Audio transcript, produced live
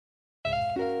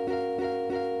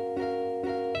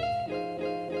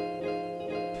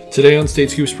Today on State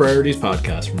Scoop's Priorities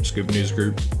podcast from Scoop News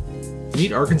Group,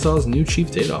 meet Arkansas's new Chief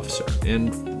Data Officer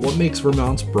and what makes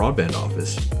Vermont's broadband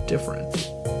office different.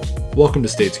 Welcome to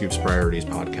State Scoop's Priorities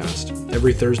podcast.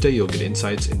 Every Thursday, you'll get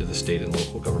insights into the state and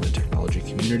local government technology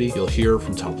community. You'll hear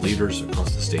from top leaders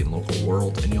across the state and local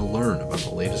world, and you'll learn about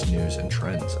the latest news and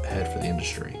trends ahead for the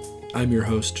industry. I'm your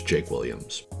host, Jake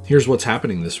Williams. Here's what's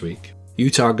happening this week.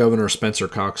 Utah Governor Spencer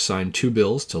Cox signed 2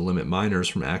 bills to limit minors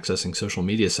from accessing social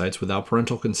media sites without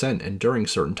parental consent and during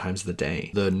certain times of the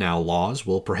day. The now laws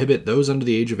will prohibit those under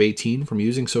the age of 18 from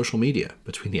using social media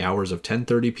between the hours of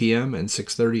 10:30 p.m. and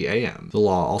 6:30 a.m. The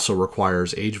law also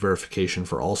requires age verification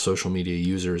for all social media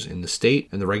users in the state,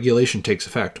 and the regulation takes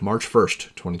effect March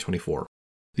 1st, 2024.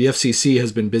 The FCC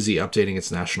has been busy updating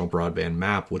its national broadband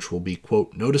map, which will be,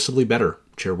 quote, noticeably better,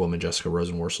 Chairwoman Jessica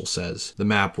Rosenworcel says. The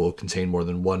map will contain more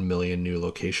than 1 million new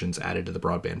locations added to the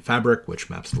broadband fabric, which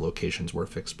maps the locations where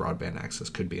fixed broadband access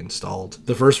could be installed.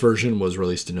 The first version was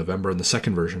released in November, and the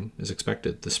second version is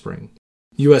expected this spring.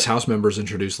 U.S. House members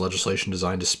introduced legislation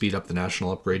designed to speed up the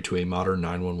national upgrade to a modern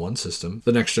 911 system.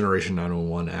 The Next Generation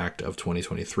 911 Act of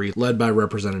 2023, led by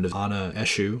Representatives Anna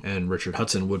Eshoo and Richard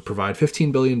Hudson, would provide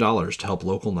 $15 billion to help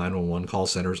local 911 call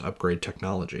centers upgrade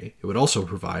technology. It would also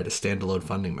provide a standalone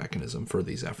funding mechanism for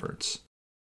these efforts.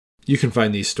 You can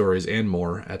find these stories and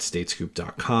more at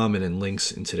statescoop.com and in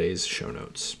links in today's show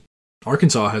notes.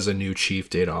 Arkansas has a new chief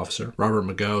data officer. Robert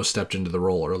Mago stepped into the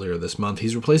role earlier this month.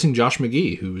 He's replacing Josh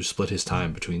McGee, who split his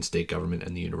time between state government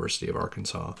and the University of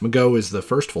Arkansas. Mago is the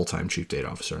first full-time chief data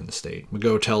officer in the state.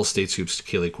 Mago tells State Scoop's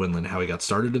Keely Quinlan how he got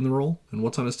started in the role and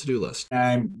what's on his to-do list.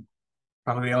 I'm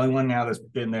probably the only one now that's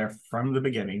been there from the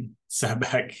beginning.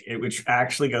 Which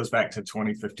actually goes back to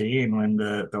 2015 when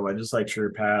the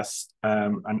legislature passed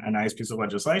a nice piece of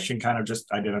legislation kind of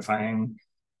just identifying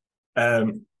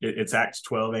it's Act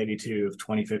 1282 of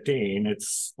 2015.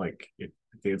 It's like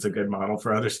it's a good model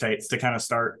for other states to kind of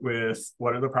start with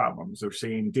what are the problems. We're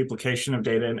seeing duplication of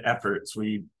data and efforts.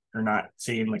 We are not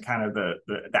seeing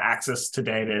the access to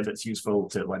data that's useful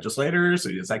to legislators or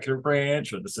the executive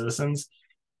branch or the citizens.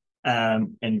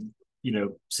 And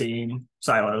seeing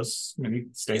silos, many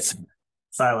states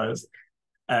silos,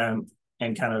 and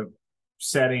kind of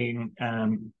setting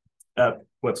up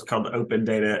what's called the Open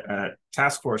Data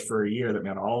Task Force for a year that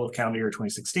met all of calendar year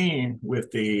 2016 with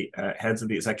the heads of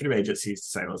the executive agencies to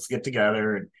say, let's get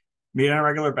together and meet on a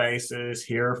regular basis,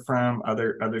 hear from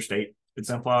other state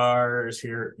exemplars,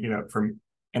 hear from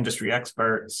industry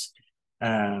experts.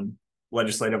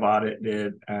 Legislative audit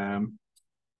did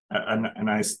a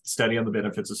nice study on the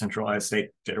benefits of centralized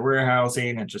state data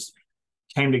warehousing and just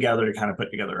came together to kind of put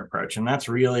together an approach. And that's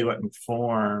really what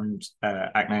informed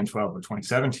Act 912 of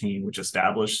 2017, which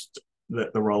established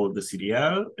the role of the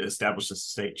CDO, established the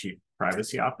state chief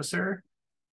privacy officer.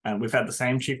 We've had the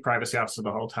same chief privacy officer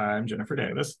the whole time, Jennifer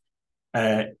Davis.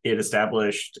 It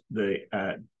established the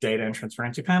data and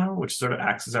transparency panel, which sort of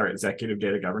acts as our executive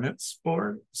data governance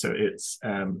board. So it's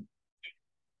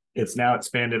now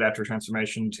expanded after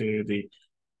transformation to the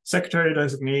secretary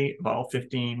designee of all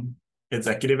 15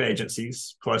 executive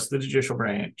agencies, plus the judicial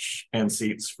branch, and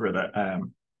seats for the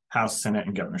House, Senate,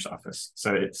 and governor's office.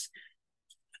 So it's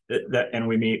that, and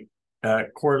we meet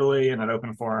quarterly in an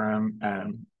open forum.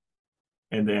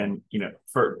 And then,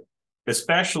 for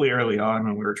especially early on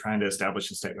when we were trying to establish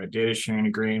a statewide data sharing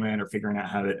agreement or figuring out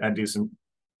how to do some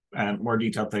more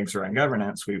detailed things around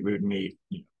governance, we would meet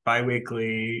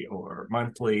bi-weekly or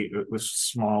monthly with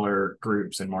smaller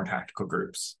groups and more tactical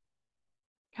groups.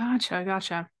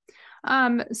 Gotcha.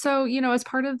 So, as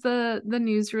part of the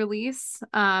news release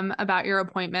about your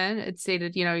appointment, it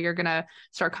stated, you're going to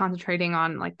start concentrating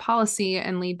on policy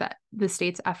and lead the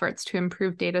state's efforts to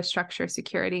improve data structure,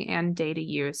 security, and data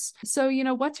use. So,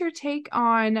 what's your take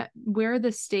on where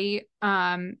the state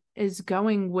is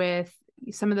going with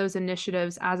some of those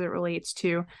initiatives as it relates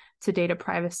to data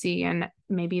privacy and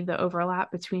maybe the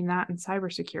overlap between that and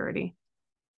cybersecurity?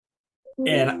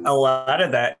 And a lot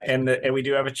of that, and we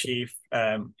do have a chief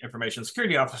information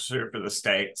security officer for the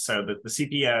state. So the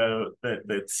CPO,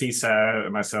 the CISO,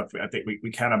 and myself, I think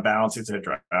we kind of balance each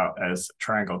other out as a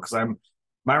triangle, because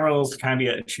my role is to kind of be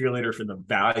a cheerleader for the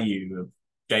value of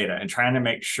data and trying to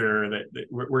make sure that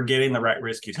we're getting the right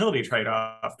risk utility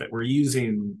trade-off, that we're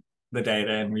using the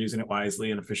data and we're using it wisely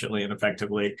and efficiently and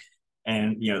effectively.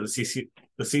 And the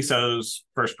CISO's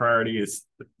first priority is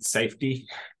safety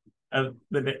of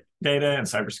the data and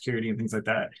cybersecurity and things like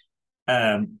that.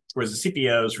 Whereas the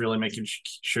CPO is really making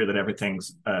sure that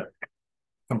everything's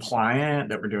compliant,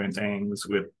 that we're doing things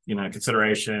with,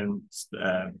 considerations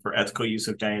for ethical use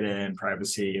of data and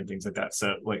privacy and things like that.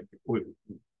 So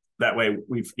that way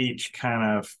we've each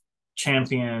kind of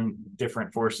champion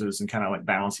different forces and kind of like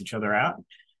balance each other out.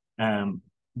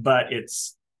 But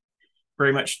it's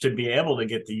very much to be able to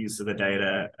get the use of the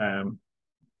data.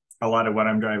 A lot of what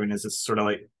I'm driving is this sort of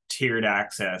like tiered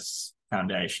access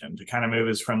foundation to kind of move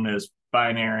us from this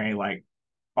binary, like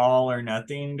all or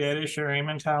nothing data sharing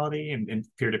mentality and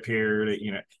peer-to-peer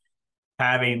to,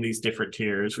 having these different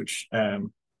tiers, which,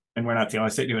 and we're not the only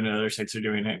state doing it, other states are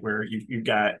doing it, where you've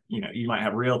got, you might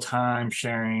have real-time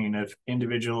sharing of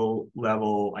individual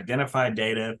level identified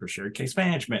data for shared case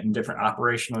management and different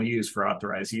operational use for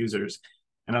authorized users.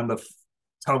 And on the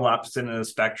total opposite of the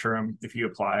spectrum, if you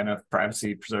apply enough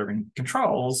privacy preserving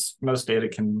controls, most data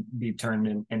can be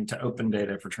turned into open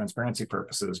data for transparency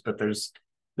purposes. But there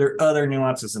are other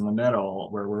nuances in the middle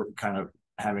where we're kind of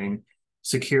having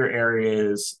secure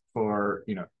areas for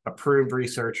approved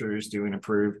researchers doing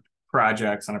approved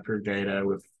projects on approved data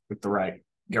with the right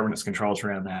governance controls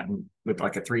around that, and with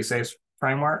like a 3 safes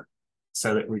framework,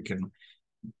 so that we can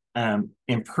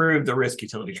improve the risk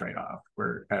utility trade-off,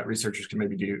 where researchers can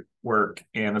maybe do work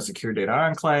in a secure data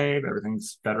enclave,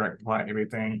 everything's FedRAMP compliant,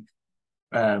 everything,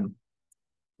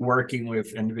 working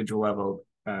with individual level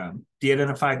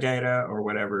de-identified data or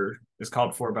whatever is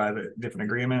called for by the different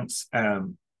agreements.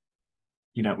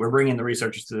 We're bringing the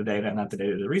researchers to the data, not the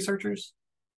data to the researchers.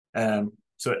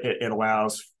 So it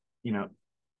allows,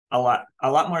 a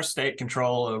lot more state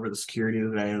control over the security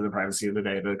of the data, the privacy of the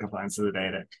data, the compliance of the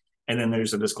data. And then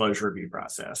there's a disclosure review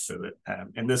process. So that,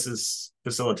 and this is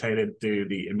facilitated through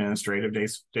the administrative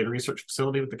data research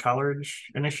facility with the College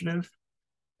Initiative.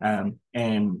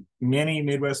 And many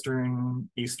Midwestern,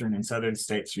 Eastern, and Southern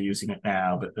states are using it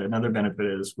now. But another benefit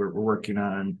is we're working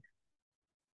on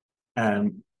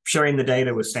sharing the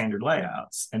data with standard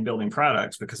layouts and building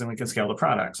products, because then we can scale the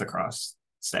products across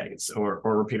states or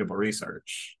repeatable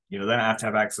research. They don't have to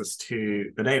have access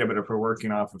to the data, but if we're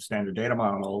working off of standard data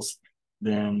models,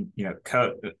 then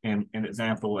code, an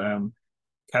example,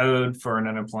 code for an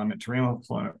unemployment to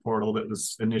reemployment portal that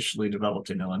was initially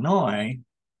developed in Illinois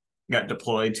got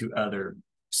deployed to other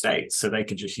states, so they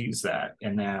could just use that.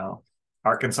 And now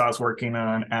Arkansas is working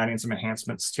on adding some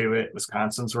enhancements to it.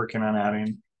 Wisconsin's working on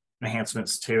adding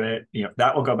enhancements to it.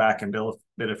 That will go back and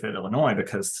benefit Illinois,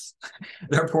 because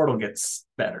their portal gets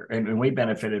better, and we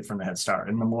benefited from the head start.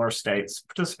 And the more states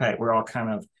participate, we're all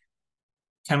kind of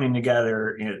coming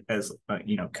together as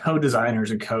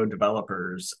co-designers and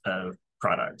co-developers of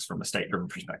products from a state-driven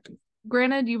perspective.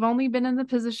 Granted, you've only been in the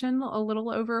position a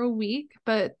little over a week,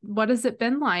 but what has it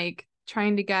been like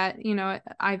trying to get,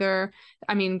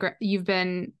 you've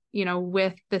been,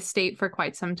 with the state for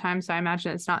quite some time, so I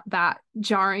imagine it's not that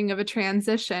jarring of a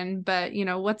transition, but,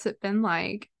 what's it been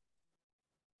like?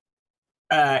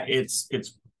 It's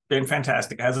been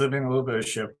fantastic. It has been a little bit of a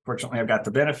shift. Fortunately, I've got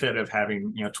the benefit of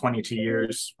having 22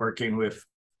 years working with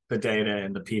the data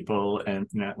and the people, and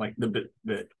like the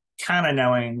kind of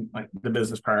knowing like the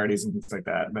business priorities and things like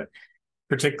that. But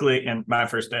particularly, in my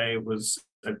first day was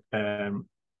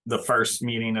the first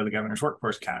meeting of the governor's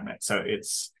workforce cabinet. So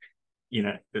it's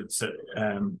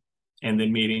and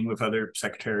then meeting with other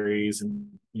secretaries, and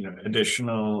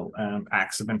additional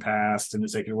acts have been passed and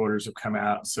executive orders have come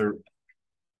out. So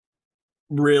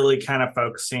really kind of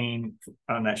focusing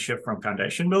on that shift from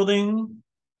foundation building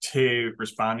to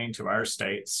responding to our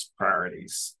state's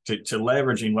priorities, to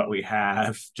leveraging what we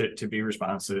have to be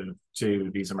responsive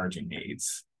to these emerging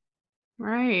needs.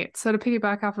 Right. So to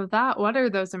piggyback off of that, what are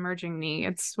those emerging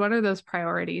needs? What are those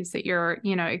priorities that you're,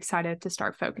 excited to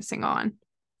start focusing on?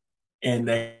 And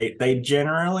they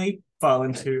generally fall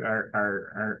into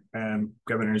our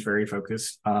governor's very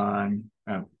focused on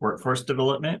workforce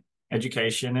development,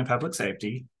 education, and public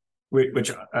safety,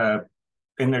 which and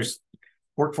there's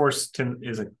workforce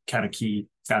is a kind of key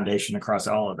foundation across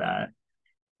all of that.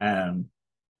 And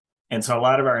so a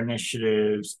lot of our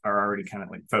initiatives are already kind of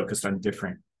like focused on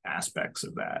different aspects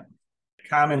of that. The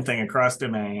common thing across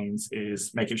domains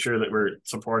is making sure that we're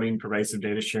supporting pervasive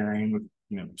data sharing with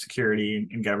security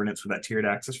and governance with that tiered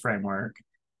access framework.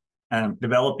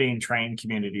 Developing trained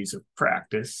communities of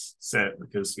practice. So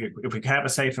because if we have a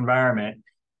safe environment,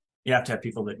 you have to have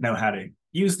people that know how to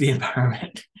use the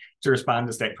environment to respond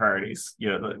to state priorities.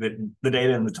 The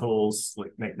data and the tools,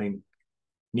 like they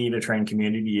need a trained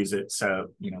community to use it. So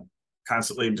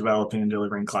constantly developing and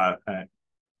delivering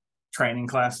training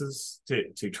classes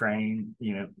to train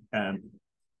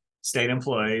state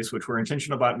employees, which we're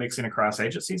intentional about mixing across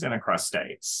agencies and across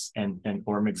states, and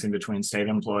or mixing between state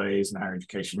employees and higher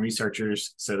education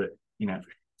researchers, so that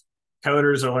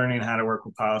coders are learning how to work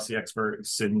with policy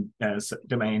experts and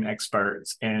domain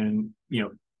experts, and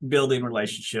building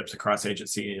relationships across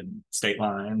agency and state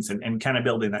lines and kind of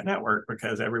building that network,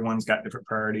 because everyone's got different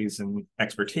priorities and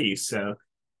expertise. So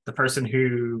the person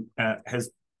who has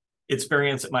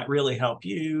experience that might really help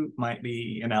you might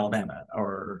be in Alabama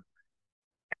or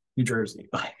New Jersey.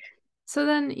 So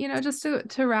then, just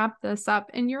to wrap this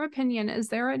up, in your opinion, is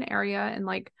there an area in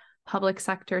like public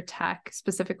sector tech,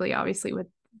 specifically, obviously with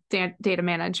data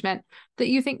management, that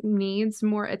you think needs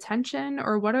more attention,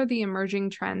 or what are the emerging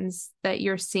trends that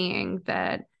you're seeing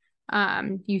that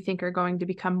you think are going to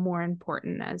become more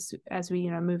important as we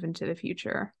move into the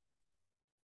future?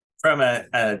 From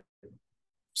a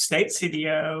state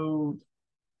CDO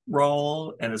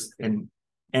role, and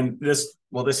this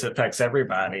affects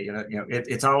everybody.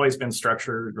 It's always been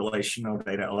structured relational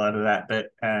data, a lot of that,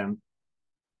 but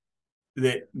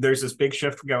there's this big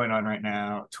shift going on right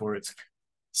now towards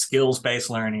skills-based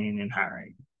learning and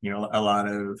hiring. A lot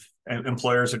of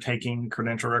employers are taking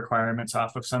credential requirements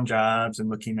off of some jobs and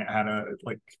looking at how to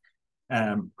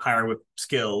hire with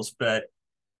skills, but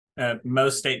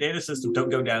most state data systems don't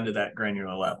go down to that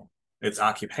granular level. It's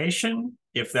occupation,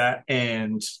 if that,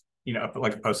 and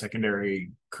like a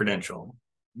post-secondary credential,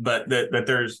 but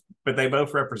they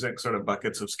both represent sort of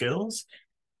buckets of skills.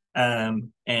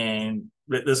 And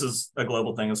this is a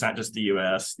global thing. It's not just the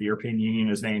US. The European Union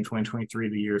has named 2023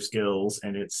 the year of skills,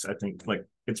 and it's, I think,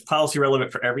 it's policy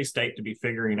relevant for every state to be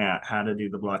figuring out how to do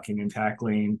the blocking and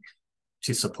tackling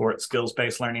to support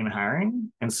skills-based learning and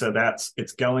hiring. And so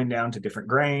it's going down to different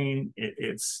grain.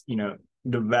 It's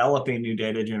developing new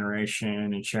data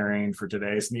generation and sharing for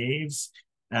today's needs.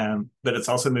 But it's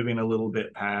also moving a little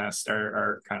bit past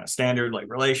our kind of standard, like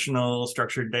relational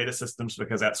structured data systems,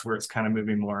 because that's where it's kind of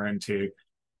moving more into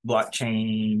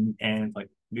blockchain and like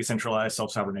decentralized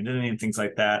self-sovereign identity and things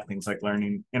like that, things like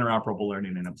interoperable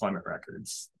learning and employment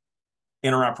records.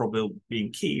 Interoperable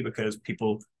being key because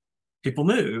people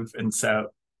move. And so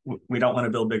we don't want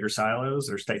to build bigger silos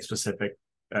or state specific.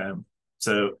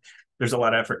 So there's a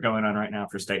lot of effort going on right now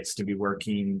for states to be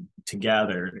working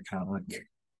together to kind of like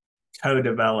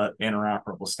co-develop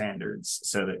interoperable standards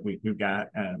so that we've got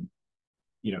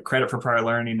credit for prior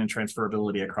learning and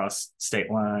transferability across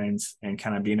state lines, and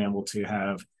kind of being able to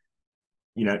have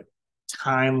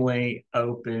timely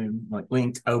open, like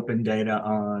linked open data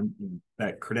on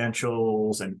that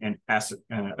credentials and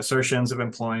assertions of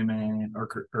employment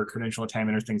or credential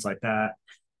attainment or things like that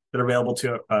are available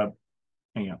to a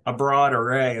broad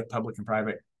array of public and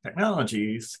private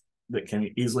technologies that can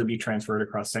easily be transferred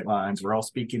across state lines. We're all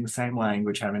speaking the same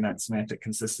language, having that semantic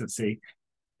consistency.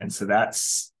 And so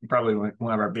that's probably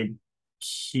one of our big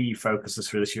key focuses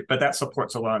for this year. But that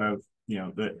supports a lot of,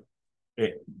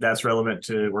 that's relevant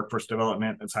to workforce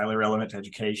development. It's highly relevant to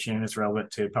education. It's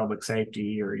relevant to public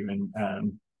safety or even,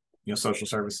 social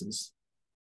services.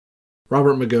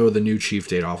 Robert Mageau, the new Chief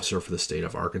Data Officer for the state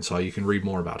of Arkansas. You can read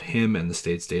more about him and the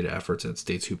state's data efforts at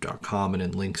statescoop.com and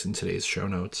in links in today's show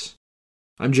notes.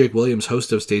 I'm Jake Williams,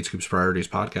 host of Statescoop's Priorities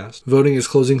podcast. Voting is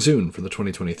closing soon for the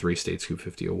 2023 Statescoop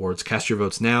 50 Awards. Cast your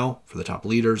votes now for the top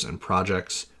leaders and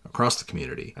projects across the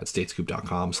community at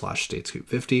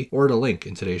statescoop.com/statescoop50 or at a link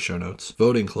in today's show notes.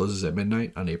 Voting closes at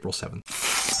midnight on April 7th.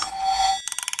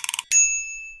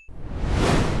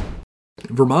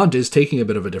 Vermont is taking a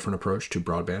bit of a different approach to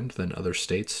broadband than other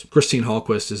states. Christine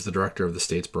Hallquist is the director of the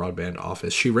state's broadband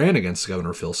office. She ran against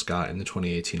Governor Phil Scott in the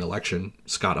 2018 election.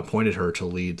 Scott appointed her to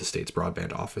lead the state's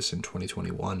broadband office in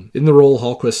 2021. In the role,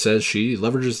 Hallquist says she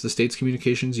leverages the state's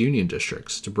communications union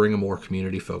districts to bring a more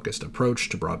community-focused approach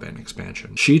to broadband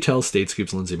expansion. She tells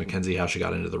Statescoop's Lindsay McKenzie how she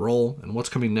got into the role and what's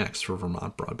coming next for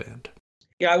Vermont broadband.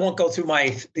 I won't go through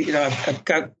I've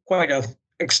got quite a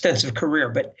extensive career,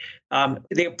 but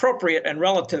the appropriate and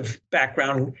relative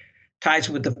background ties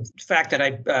with the fact that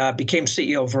I became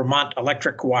CEO of Vermont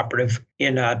Electric Cooperative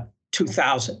in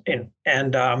 2000.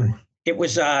 And it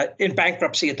was in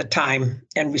bankruptcy at the time,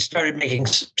 and we started making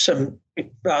some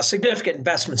significant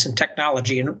investments in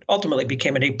technology and ultimately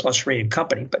became an A+ rated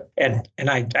company. And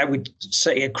I would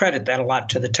say credit that a lot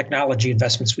to the technology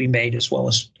investments we made, as well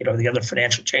as the other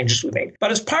financial changes we made. But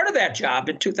as part of that job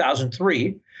in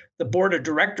 2003, the board of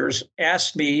directors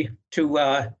asked me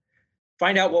to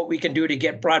find out what we can do to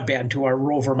get broadband to our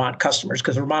rural Vermont customers,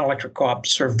 because Vermont Electric Co-op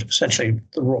served essentially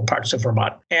the rural parts of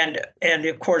Vermont. And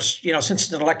of course, since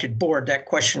it's an elected board, that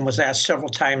question was asked several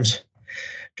times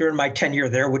during my tenure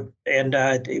there.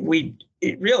 It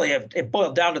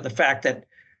boiled down to the fact that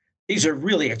these are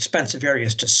really expensive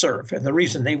areas to serve. And the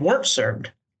reason they weren't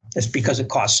served is because it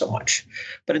costs so much.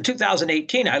 But in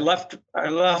 2018, I left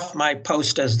my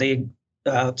post as the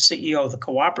CEO of the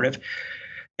cooperative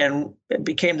and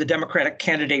became the Democratic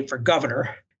candidate for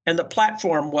governor. And the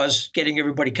platform was getting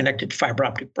everybody connected to fiber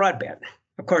optic broadband.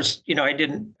 Of course, I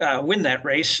didn't win that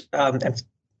race. In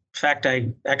fact, I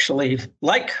actually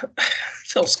like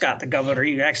Phil Scott, the governor.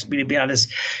 He asked me to be on his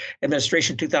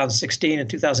administration in 2016 and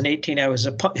 2018. I was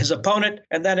his opponent.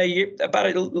 And then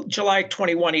July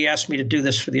 21, he asked me to do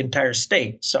this for the entire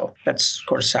state. So that's, of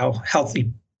course, how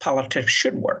healthy politics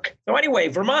should work. So anyway,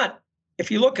 Vermont, if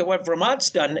you look at what Vermont's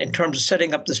done in terms of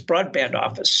setting up this broadband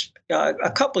office,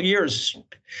 a couple years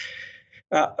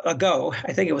ago,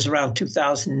 I think it was around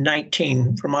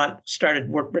 2019, Vermont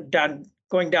started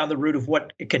going down the route of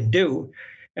what it can do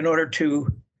in order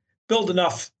to build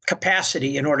enough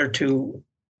capacity in order to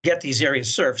get these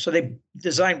areas served. So they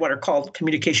designed what are called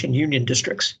communication union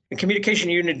districts. And communication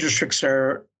union districts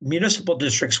are municipal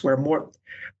districts where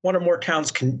one or more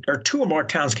towns or two or more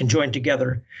towns can join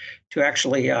together to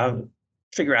actually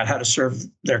figure out how to serve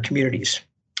their communities.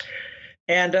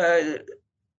 And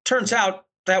turns out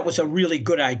that was a really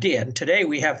good idea. And today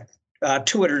we have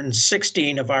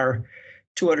 216 of our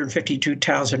 252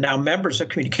 towns are now members of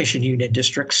communication union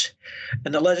districts.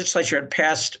 And the legislature had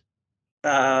passed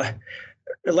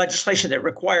legislation that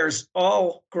requires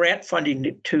all grant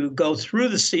funding to go through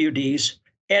the CUDs,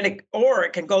 or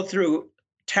it can go through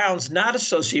towns not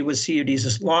associated with CUDs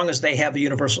as long as they have a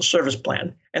universal service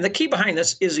plan. And the key behind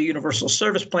this is a universal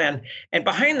service plan. And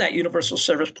behind that universal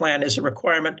service plan is a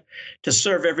requirement to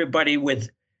serve everybody with,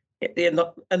 in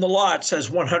the law, it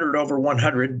says 100 over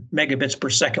 100 megabits per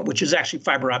second, which is actually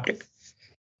fiber optic.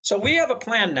 So we have a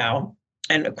plan now.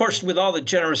 And of course, with all the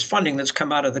generous funding that's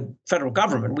come out of the federal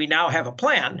government, we now have a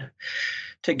plan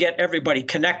to get everybody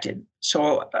connected.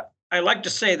 So I like to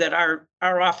say that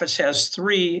our office has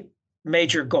three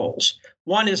major goals.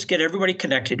 One is get everybody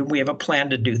connected, and we have a plan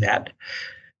to do that.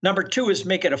 Number two is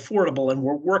make it affordable, and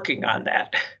we're working on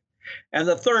that. And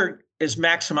the third is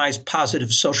maximize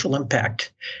positive social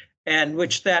impact, and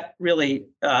which that really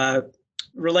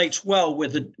relates well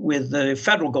with the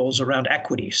federal goals around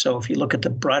equity. So if you look at the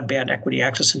Broadband Equity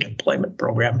Access and Deployment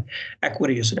Program,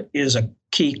 equity is a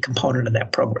key component of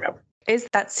that program. Is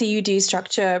that CUD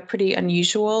structure pretty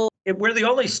unusual? We're the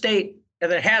only state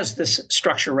that has this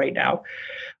structure right now.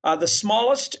 The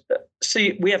smallest,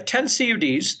 we have 10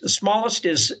 CUDs. The smallest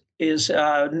is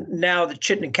now the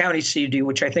Chittenden County CUD,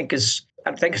 which I think it's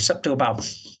up to about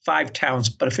 5 towns,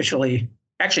 but officially,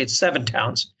 actually it's 7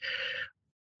 towns.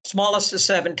 Smallest is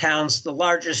 7 towns. The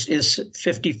largest is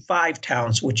 55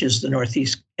 towns, which is the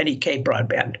Northeast NEK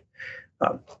broadband.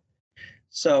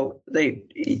 So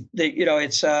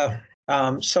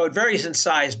so it varies in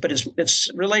size, but it's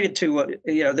related to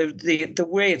the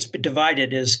way it's been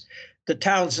divided is the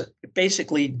towns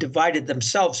basically divided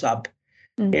themselves up,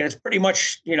 and it's pretty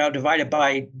much divided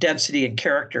by density and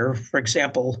character. For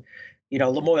example,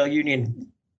 Lamoille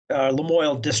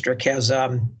district is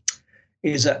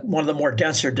one of the more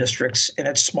denser districts, and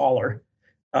it's smaller.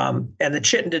 And the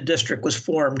Chittenden district was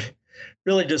formed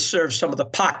really to serve some of the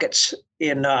pockets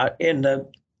in our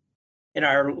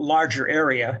larger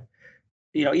area.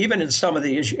 Even in some of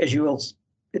the, as you'll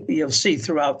see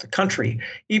throughout the country,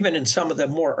 even in some of the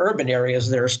more urban areas,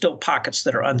 there are still pockets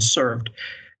that are unserved.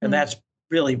 And that's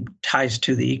really ties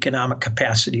to the economic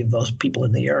capacity of those people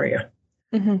in the area.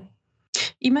 Mm-hmm.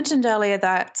 You mentioned earlier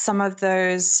that some of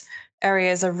those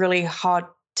areas are really hard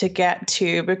to get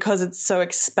to because it's so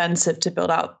expensive to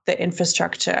build out the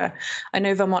infrastructure. I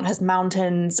know Vermont has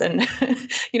mountains and,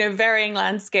 varying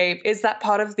landscape. Is that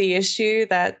part of the issue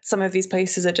that some of these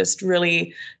places are just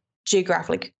really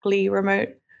geographically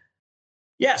remote?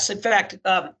 Yes. In fact,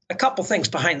 a couple things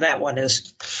behind that one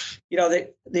is,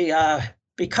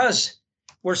 because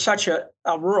we're such a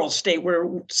rural state,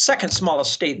 we're second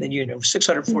smallest state in the union,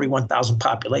 641,000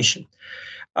 population.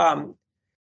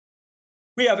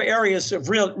 We have areas of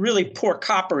really poor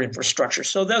copper infrastructure.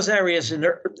 So those areas and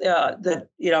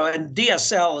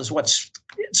DSL is what's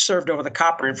served over the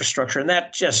copper infrastructure, and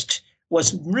that just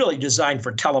was really designed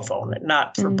for telephone and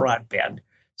not for broadband.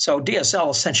 So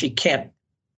DSL essentially can't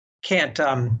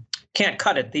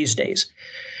cut it these days.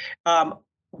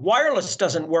 Wireless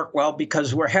doesn't work well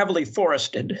because we're heavily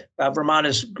forested. Vermont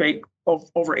is great,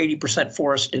 over 80%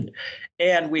 forested,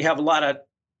 and we have a lot of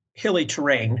hilly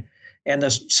terrain. And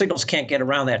the signals can't get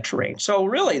around that terrain. So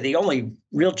really, the only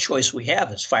real choice we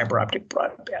have is fiber optic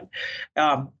broadband.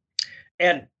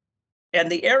 And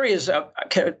the areas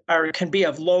can be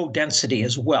of low density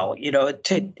as well.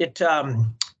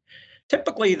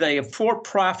 Typically the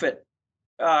for-profit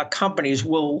companies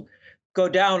will go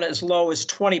down as low as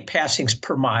 20 passings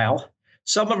per mile.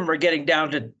 Some of them are getting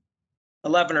down to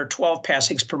 11 or 12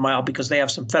 passings per mile because they have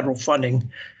some federal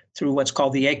funding through what's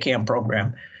called the ACAM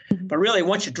program. But really,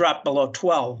 once you drop below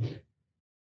 12,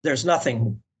 there's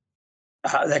nothing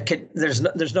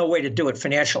there's no way to do it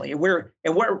financially. We're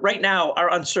right now,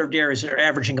 our unserved areas are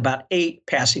averaging about 8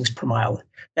 passings per mile.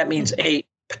 That means 8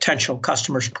 potential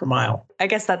customers per mile. I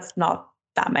guess that's not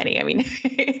that many. I mean,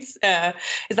 is that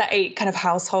 8 kind of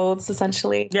households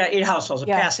essentially? Yeah, 8 households.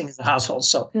 Yeah. Passing is a household.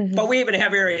 So, but we even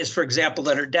have areas, for example,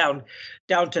 that are down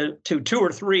to 2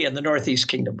 or 3 in the Northeast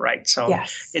Kingdom, right? So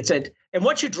yes. And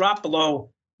once you drop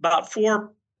below about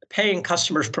 4 paying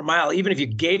customers per mile, even if you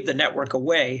gave the network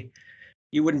away,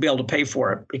 you wouldn't be able to pay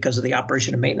for it because of the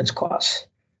operation and maintenance costs.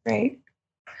 Right.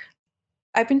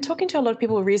 I've been talking to a lot of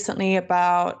people recently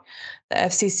about the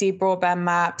FCC broadband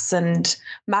maps and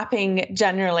mapping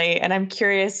generally, and I'm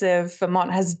curious if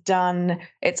Vermont has done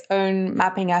its own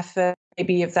mapping effort,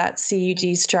 maybe if that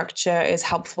CUD structure is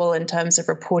helpful in terms of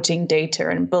reporting data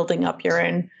and building up your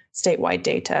own statewide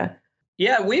data.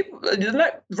 Yeah,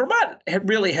 Vermont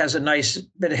really has a nice GIS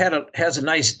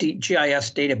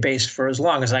database for as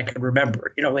long as I can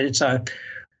remember.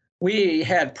 We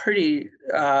had pretty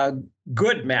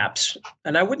good maps,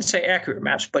 and I wouldn't say accurate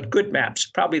maps, but good maps,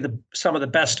 probably some of the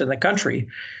best in the country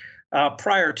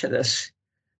prior to this.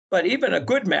 But even a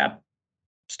good map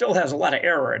still has a lot of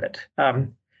error in it.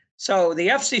 So the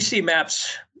FCC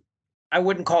maps, I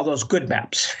wouldn't call those good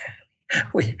maps.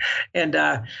 We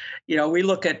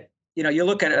look at. You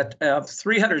look at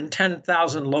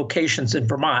 310,000 locations in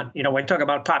Vermont. We talk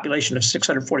about a population of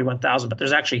 641,000, but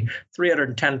there's actually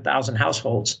 310,000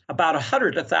 households. About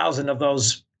 100,000 of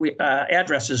those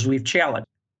addresses we've challenged.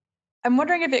 I'm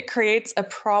wondering if it creates a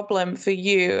problem for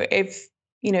you if,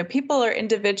 people are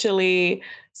individually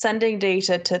sending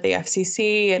data to the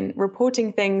FCC and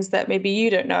reporting things that maybe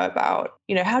you don't know about.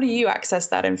 How do you access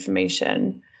that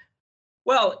information?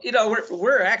 Well,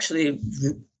 we're actually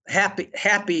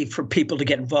happy for people to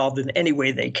get involved in any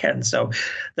way they can. So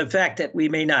the fact that we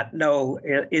may not know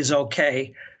is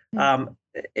okay.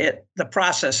 The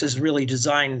process is really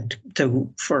designed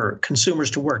for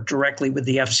consumers to work directly with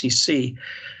the FCC.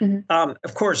 Mm-hmm.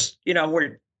 Of course,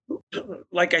 we're,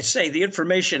 like I say, the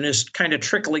information is kind of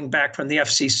trickling back from the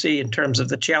FCC in terms of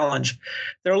the challenge.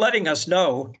 They're letting us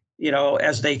know,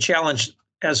 as they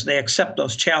accept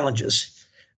those challenges.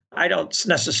 I don't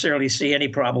necessarily see any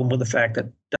problem with the fact that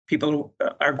people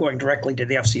are going directly to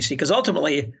the FCC, because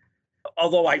ultimately,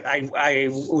 although I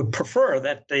would prefer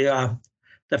that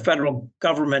the federal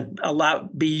government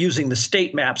be using the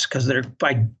state maps, because they're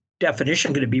by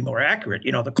definition going to be more accurate.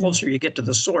 The closer you get to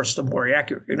the source, the more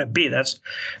accurate you're going to be. That's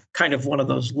kind of one of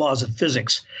those laws of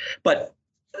physics. But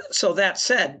so that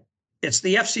said, it's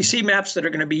the FCC maps that are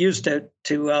going to be used to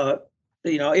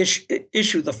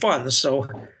issue the funds. So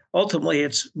ultimately,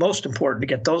 it's most important to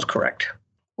get those correct.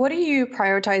 What are you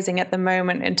prioritizing at the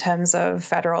moment in terms of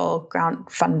federal grant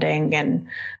funding? And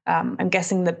I'm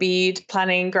guessing the BEAD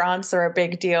planning grants are a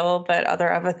big deal, but are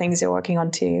there other things you're working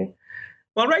on too?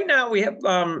 Well, right now we have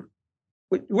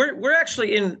we're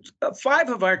actually in 5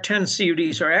 of our 10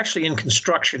 CUDs are actually in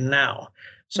construction now.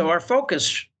 So our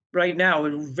focus right now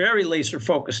is very laser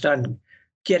focused on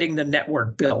getting the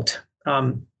network built.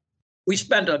 We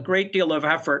spend a great deal of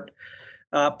effort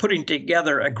putting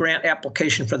together a grant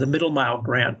application for the Middle Mile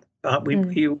grant.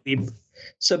 We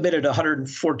submitted a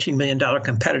 $114 million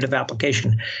competitive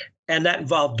application, and that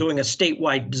involved doing a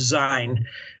statewide design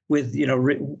with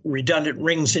redundant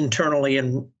rings internally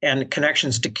and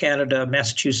connections to Canada,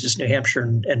 Massachusetts, New Hampshire,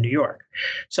 and New York.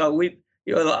 So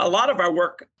a lot of our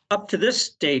work up to this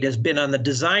date has been on the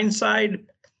design side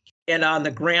and on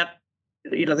the grant,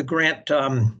 the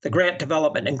grant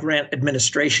development and grant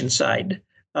administration side.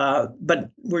 But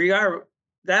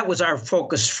that was our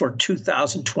focus for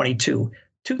 2022.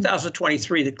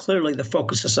 2023, clearly the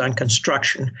focus is on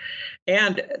construction,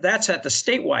 and that's at the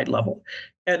statewide level.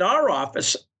 At our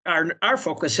office, our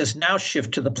focus has now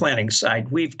shifted to the planning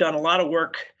side. We've done a lot of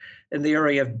work in the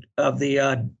area of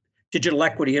the digital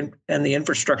equity and the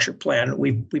infrastructure plan.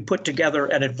 We put together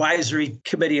an advisory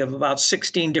committee of about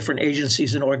 16 different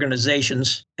agencies and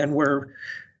organizations, and we're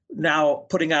now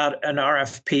putting out an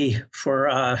RFP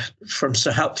for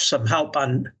some help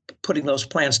on putting those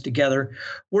plans together.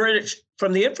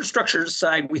 From the infrastructure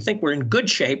side, we think we're in good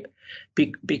shape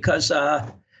because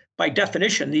by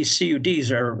definition, these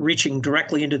CUDs are reaching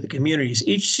directly into the communities.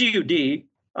 Each CUD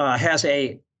has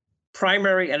a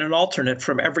primary and an alternate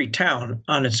from every town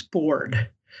on its board.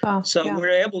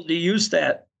 We're able to use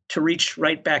that to reach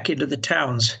right back into the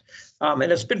towns. And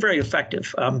it's been very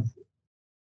effective.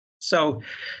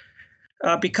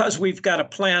 Because we've got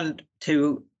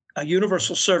a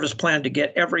universal service plan to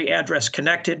get every address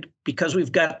connected, because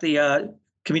we've got the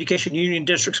communication union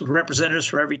districts with representatives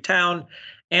for every town,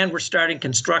 and we're starting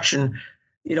construction,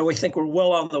 we think we're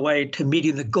well on the way to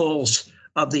meeting the goals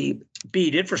of the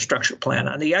BEAD infrastructure plan.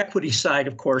 On the equity side,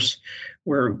 of course,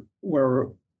 we're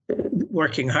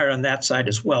working hard on that side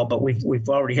as well, but we've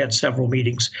already had several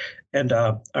meetings and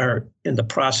are in the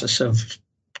process of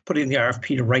putting the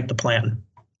RFP to write the plan.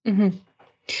 Mm-hmm.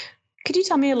 Could you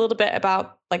tell me a little bit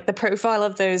about like the profile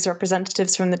of those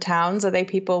representatives from the towns? Are they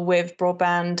people with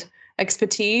broadband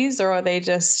expertise, or are they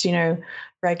just,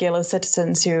 regular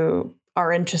citizens who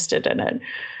are interested in it?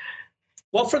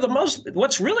 Well,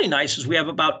 what's really nice is we have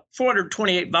about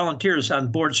 428 volunteers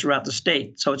on boards throughout the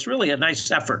state. So it's really a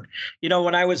nice effort.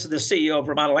 When I was the CEO of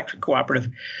Vermont Electric Cooperative,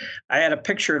 I had a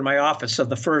picture in my office of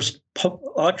the first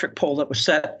electric pole that was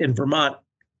set in Vermont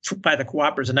by the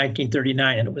cooperatives in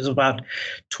 1939. And it was about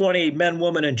 20 men,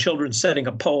 women, and children setting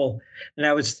a pole. And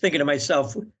I was thinking to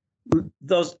myself,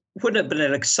 those wouldn't have been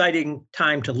an exciting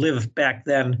time to live back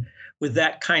then with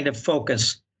that kind of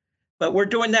focus. But we're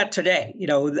doing that today.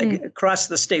 Across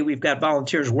the state, we've got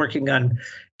volunteers working on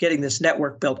getting this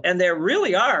network built. And there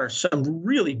really are some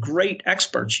really great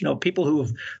experts, people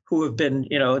who have been,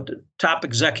 top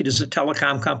executives of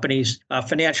telecom companies,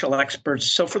 financial experts.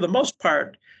 So for the most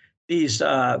part, these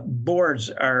boards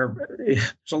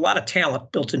there's a lot of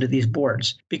talent built into these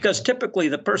boards, because typically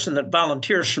the person that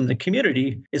volunteers from the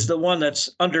community is the one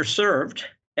that's underserved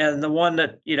and the one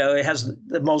that, has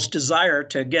the most desire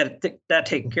to get that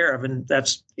taken care of. And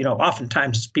that's,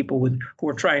 oftentimes it's people who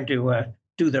are trying to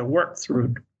do their work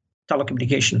through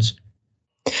telecommunications.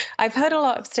 I've heard a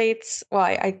lot of states,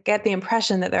 I get the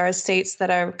impression that there are states that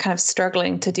are kind of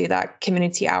struggling to do that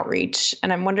community outreach.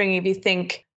 And I'm wondering if you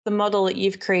think the model that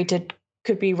you've created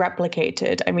could be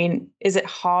replicated. I mean, is it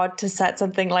hard to set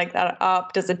something like that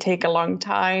up? Does it take a long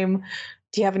time?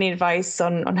 Do you have any advice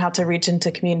on how to reach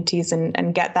into communities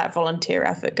and get that volunteer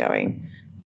effort going?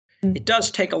 It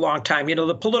does take a long time.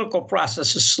 The political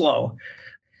process is slow.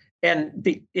 And,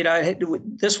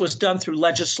 this was done through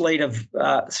legislation.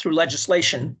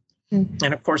 Mm-hmm.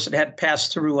 And of course, it had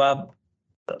passed through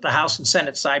the House and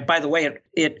Senate side. By the way,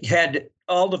 it had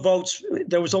all the votes.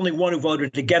 There was only one who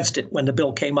voted against it when the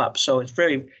bill came up. So it's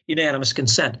very unanimous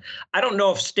consent. I don't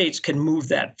know if states can move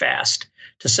that fast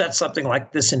to set something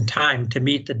like this in time to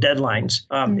meet the deadlines.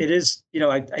 It is,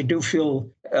 I do feel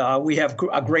we have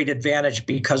a great advantage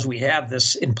because we have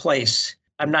this in place.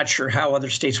 I'm not sure how other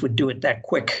states would do it that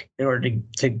quick in order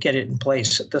to get it in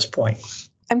place at this point.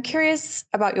 I'm curious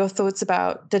about your thoughts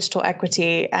about digital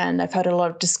equity. And I've heard a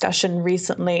lot of discussion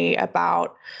recently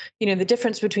about, the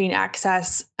difference between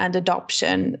access and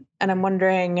adoption. And I'm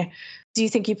wondering, do you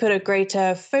think you put a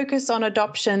greater focus on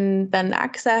adoption than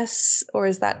access, or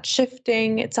is that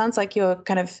shifting? It sounds like you're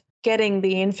kind of getting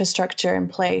the infrastructure in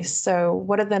place. So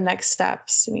what are the next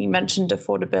steps? You mentioned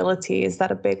affordability. Is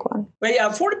that a big one? Well, yeah,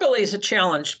 affordability is a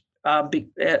challenge. And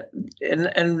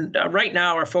right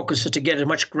now, our focus is to get as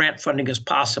much grant funding as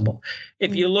possible.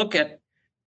 If you look at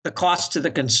the cost to the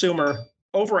consumer,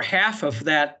 over half of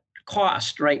that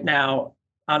cost right now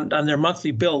on their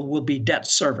monthly bill will be debt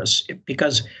service,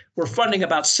 because we're funding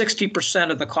about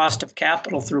 60% of the cost of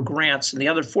capital through grants, and the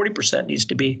other 40% needs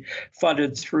to be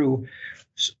funded through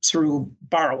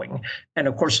borrowing. And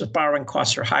of course, the borrowing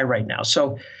costs are high right now.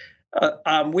 So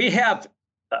we have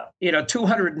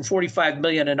 $245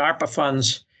 million in ARPA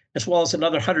funds, as well as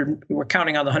another 100. We're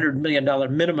counting on the $100 million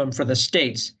minimum for the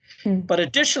states. But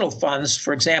additional funds,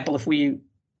 for example, if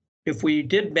we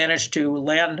did manage to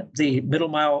land the middle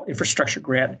mile infrastructure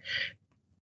grant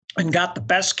and got the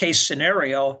best case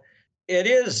scenario, it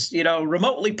is,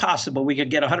 remotely possible we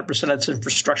could get 100% of this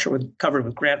infrastructure covered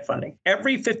with grant funding.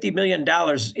 Every $50 million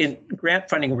in grant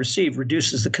funding received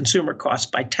reduces the consumer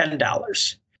cost by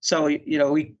 $10. So, at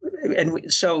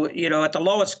the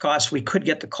lowest cost, we could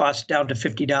get the cost down to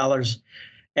 $50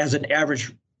 as an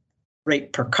average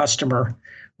rate per customer,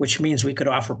 which means we could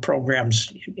offer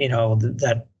programs,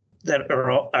 that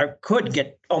could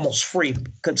get almost free,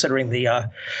 considering the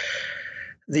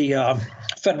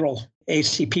federal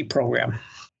ACP program.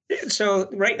 So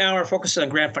right now our focus is on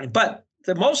grant funding, but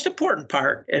the most important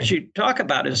part, as you talk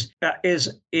about, is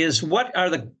what are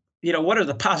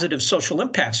the positive social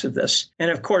impacts of this?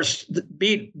 And of course, the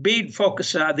BEAD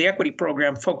focus on the equity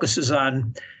program focuses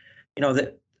on,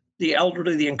 the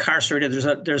elderly, the incarcerated.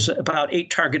 There's about 8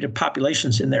 targeted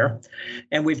populations in there,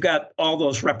 and we've got all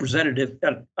those represented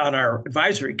on our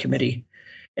advisory committee.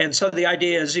 And so the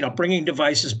idea is, bringing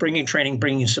devices, bringing training,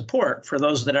 bringing support for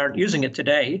those that aren't using it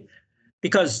today,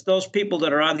 because those people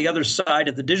that are on the other side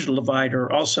of the digital divide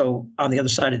are also on the other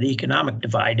side of the economic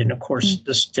divide. And of course,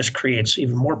 this just creates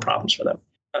even more problems for them.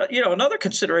 Another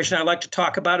consideration I like to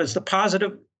talk about is the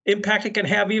positive impact it can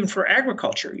have even for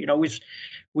agriculture.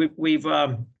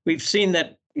 We've seen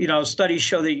that, studies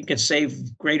show that you can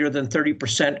save greater than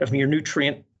 30% of your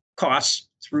nutrient costs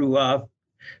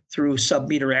through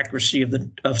sub-meter accuracy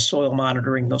of soil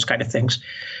monitoring, those kind of things.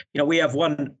 We have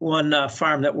one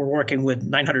farm that we're working with,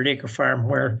 900-acre farm,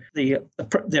 where the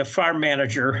farm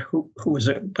manager, who was,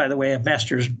 by the way, a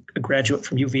master's graduate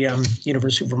from UVM,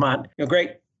 University of Vermont,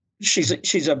 great. She's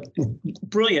a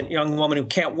brilliant young woman who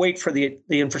can't wait for the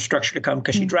infrastructure to come,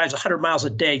 because she drives 100 miles a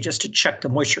day just to check the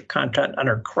moisture content on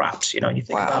her crops. You think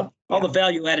about all the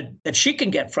value added that she can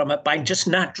get from it by just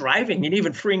not driving, and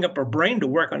even freeing up her brain to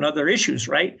work on other issues,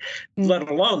 right? Let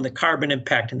alone the carbon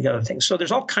impact and the other things. So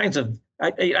there's all kinds of,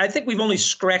 I think we've only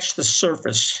scratched the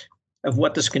surface of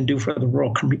what this can do for the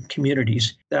rural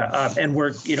communities, and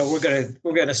we're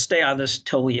gonna stay on this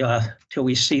till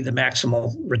we see the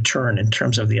maximal return in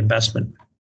terms of the investment.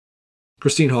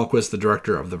 Christine Hallquist, the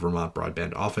director of the Vermont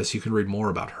Broadband Office. You can read more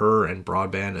about her and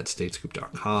broadband at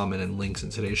statescoop.com and in links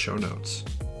in today's show notes.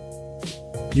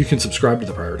 You can subscribe to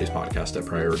the Priorities Podcast at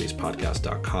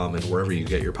prioritiespodcast.com and wherever you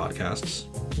get your podcasts.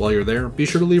 While you're there, be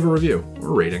sure to leave a review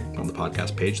or rating on the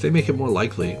podcast page. They make it more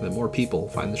likely that more people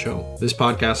find the show. This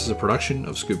podcast is a production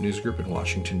of Scoop News Group in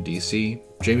Washington, D.C.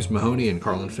 James Mahoney and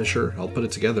Carlin Fisher helped put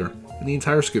it together, and the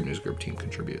entire Scoop News Group team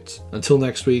contributes. Until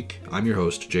next week, I'm your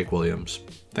host, Jake Williams.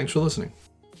 Thanks for listening.